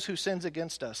forgive those who sins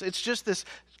against us. It's just this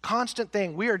constant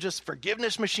thing. We are just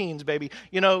forgiveness machines, baby.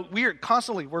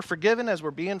 We're forgiven as we're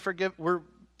being forgiven. We're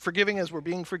forgiving as we're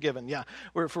being forgiven. Yeah,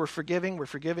 we're forgiving,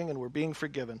 and we're being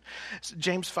forgiven.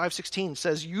 James 5:16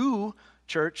 says, you,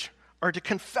 church, are to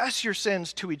confess your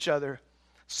sins to each other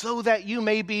so that you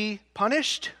may be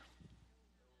punished,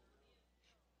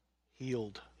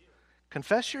 healed.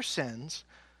 Confess your sins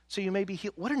so you may be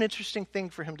healed. What an interesting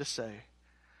thing for him to say.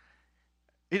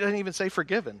 He doesn't even say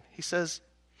forgiven. He says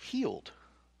healed.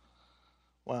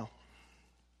 Wow.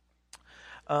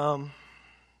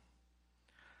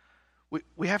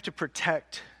 We have to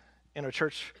protect, in a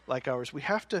church like ours, we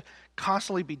have to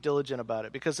constantly be diligent about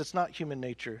it because it's not human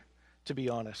nature to be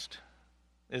honest,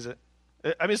 is it?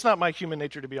 I mean, it's not my human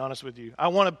nature to be honest with you. I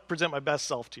want to present my best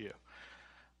self to you,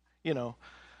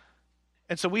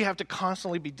 And so we have to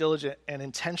constantly be diligent and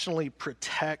intentionally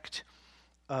protect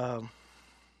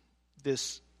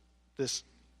this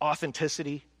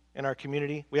authenticity in our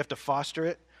community. We have to foster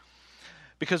it.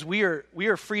 Because we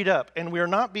are freed up, and we are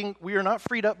not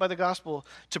freed up by the gospel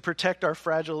to protect our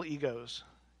fragile egos,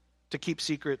 to keep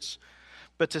secrets,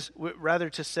 but rather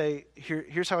to say,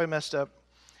 here's how I messed up,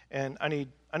 and I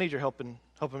need your help in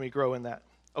helping me grow in that.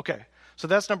 Okay, so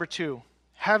that's number 2.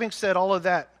 Having said all of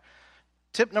that,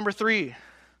 tip number 3,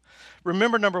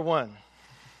 remember number 1.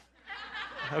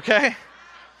 Okay?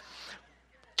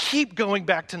 Keep going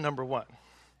back to number 1.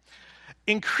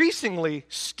 Increasingly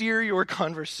steer your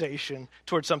conversation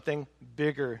towards something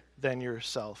bigger than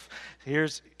yourself.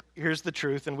 Here's the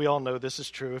truth, and we all know this is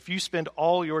true. If you spend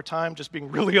all your time just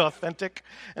being really authentic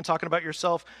and talking about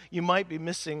yourself, you might be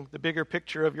missing the bigger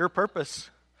picture of your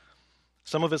purpose.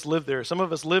 Some of us live there. Some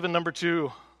of us live in number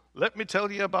 2. Let me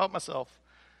tell you about myself.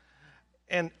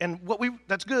 And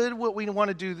that's good. What we want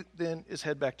to do then is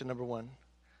head back to number 1.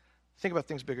 Think about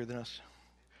things bigger than us,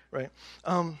 right?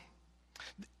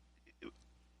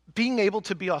 Being able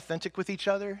to be authentic with each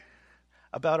other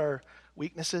about our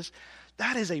weaknesses,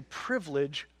 that is a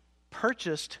privilege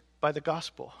purchased by the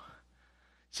gospel.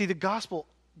 See, the gospel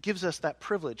gives us that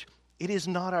privilege. It is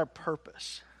not our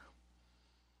purpose.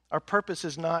 Our purpose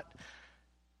is not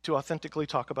to authentically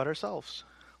talk about ourselves.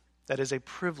 That is a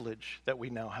privilege that we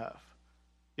now have.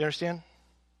 You understand?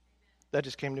 That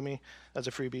just came to me as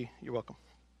a freebie. You're welcome.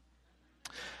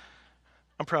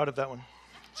 I'm proud of that one.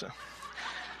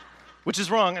 Which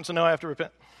is wrong, and so now I have to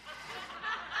repent.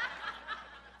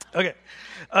 Okay.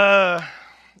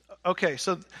 Okay,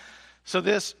 so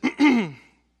this,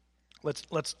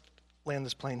 let's land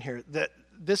this plane here.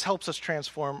 This helps us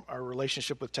transform our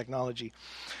relationship with technology.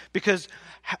 Because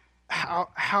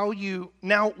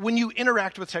when you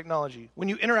interact with technology,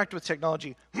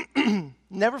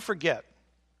 never forget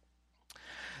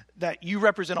that you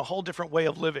represent a whole different way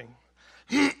of living.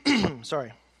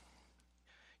 Sorry.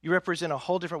 You represent a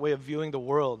whole different way of viewing the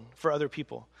world for other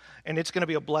people, and it's going to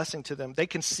be a blessing to them. They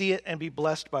can see it and be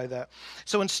blessed by that.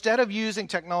 So instead of using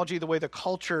technology the way the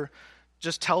culture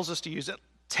just tells us to use it,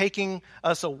 taking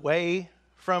us away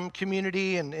from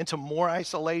community and into more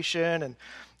isolation and,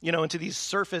 into these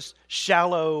surface,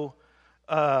 shallow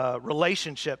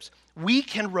relationships, we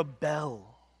can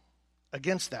rebel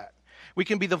against that. We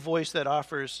can be the voice that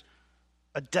offers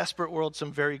a desperate world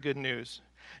some very good news.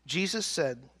 Jesus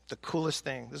said the coolest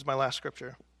thing. This is my last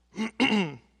scripture.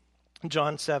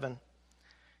 John 7.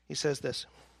 He says this.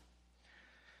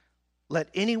 Let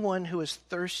anyone who is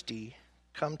thirsty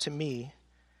come to me,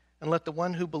 and let the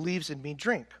one who believes in me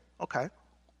drink. Okay.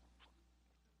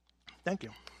 Thank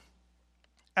you.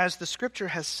 As the scripture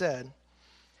has said,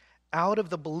 out of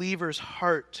the believer's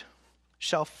heart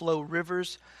shall flow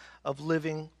rivers of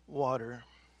living water.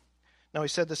 Now he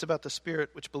said this about the Spirit,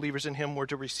 which believers in him were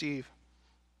to receive.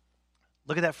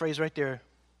 Look at that phrase right there.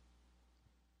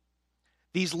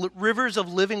 These rivers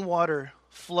of living water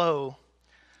flow.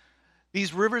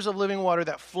 These rivers of living water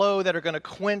that flow, that are going to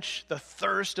quench the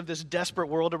thirst of this desperate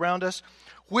world around us.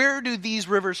 Where do these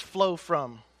rivers flow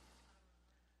from?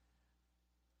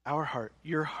 Our heart,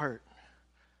 your heart.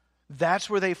 That's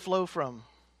where they flow from.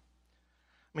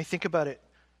 I mean, think about it.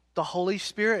 The Holy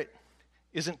Spirit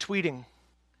isn't tweeting.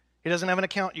 He doesn't have an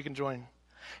account you can join.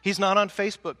 He's not on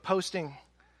Facebook posting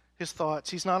his thoughts.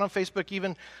 He's not on Facebook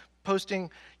even posting,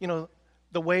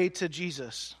 the way to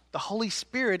Jesus. The Holy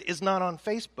Spirit is not on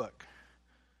Facebook.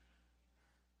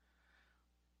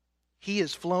 He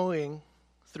is flowing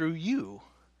through you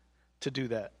to do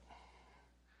that.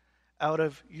 Out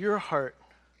of your heart,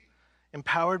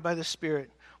 empowered by the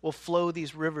Spirit, will flow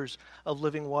these rivers of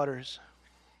living waters.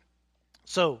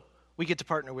 So, we get to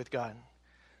partner with God.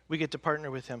 We get to partner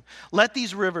with him. Let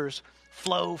these rivers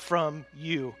flow from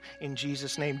you in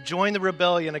Jesus' name. Join the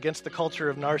rebellion against the culture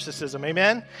of narcissism.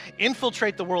 Amen?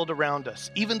 Infiltrate the world around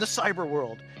us, even the cyber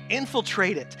world.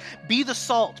 Infiltrate it. Be the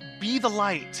salt. Be the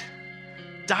light.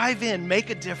 Dive in. Make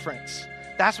a difference.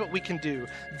 That's what we can do.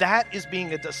 That is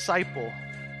being a disciple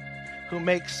who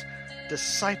makes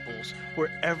disciples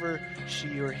wherever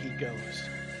she or he goes.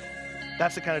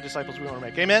 That's the kind of disciples we want to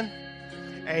make. Amen?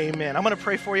 Amen. I'm going to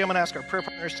pray for you. I'm going to ask our prayer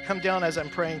partners to come down as I'm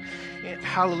praying.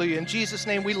 Hallelujah. In Jesus'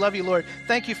 name, we love you, Lord.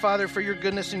 Thank you, Father, for your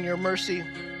goodness and your mercy.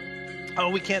 Oh,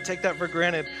 we can't take that for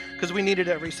granted because we need it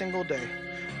every single day.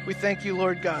 We thank you,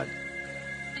 Lord God.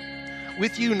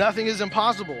 With you, nothing is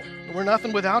impossible. We're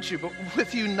nothing without you, but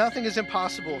with you, nothing is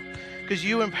impossible because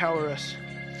you empower us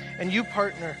and you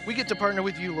partner. We get to partner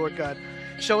with you, Lord God.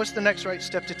 Show us the next right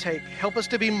step to take. Help us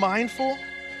to be mindful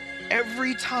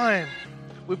every time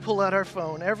we pull out our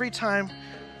phone. Every time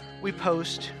we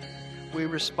post, we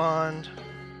respond.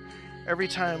 Every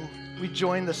time we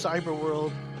join the cyber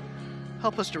world,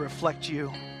 help us to reflect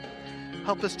you.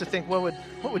 Help us to think, what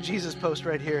would Jesus post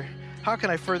right here? How can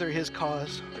I further his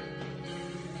cause?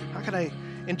 How can I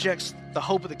inject the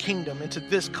hope of the kingdom into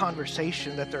this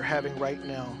conversation that they're having right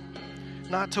now?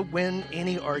 Not to win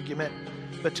any argument,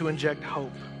 but to inject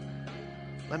hope.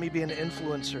 Let me be an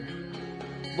influencer.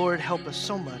 Lord, help us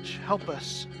so much. Help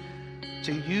us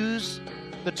to use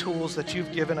the tools that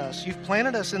you've given us. You've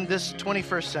planted us in this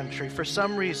 21st century. For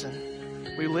some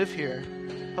reason, we live here.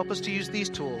 Help us to use these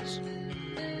tools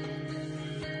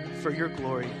for your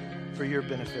glory, for your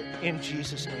benefit. In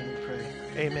Jesus' name we pray.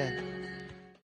 Amen.